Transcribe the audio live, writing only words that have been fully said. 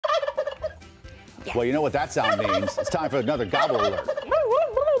Yes. Well, you know what that sound means. It's time for another gobble alert.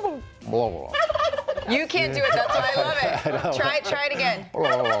 You can't do it. That's why I love it. Try it again.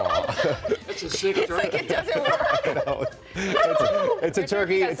 That's a sick It's like it doesn't work. It's a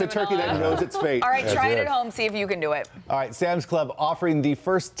turkey. It's a turkey that knows its fate. All right, try it at home. See if you can do it. All right, Sam's Club offering the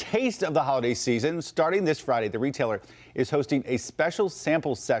first taste of the holiday season. Starting this Friday, the retailer is hosting a special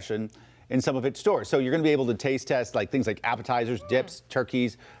sample session in some of its stores. So you're going to be able to taste test like things like appetizers, dips,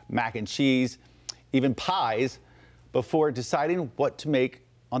 turkeys, mac and cheese, even pies before deciding what to make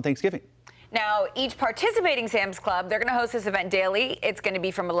on Thanksgiving. Now, each participating Sam's Club, they're going to host this event daily. It's going to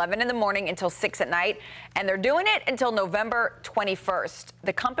be from 11 in the morning until 6 at night, and they're doing it until November 21st.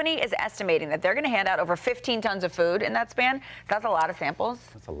 The company is estimating that they're going to hand out over 15 tons of food in that span. That's a lot of samples.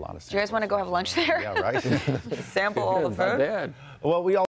 That's a lot of samples. Do you guys want to go have lunch there? Yeah, right. Sample all the food? Not bad. Well, we all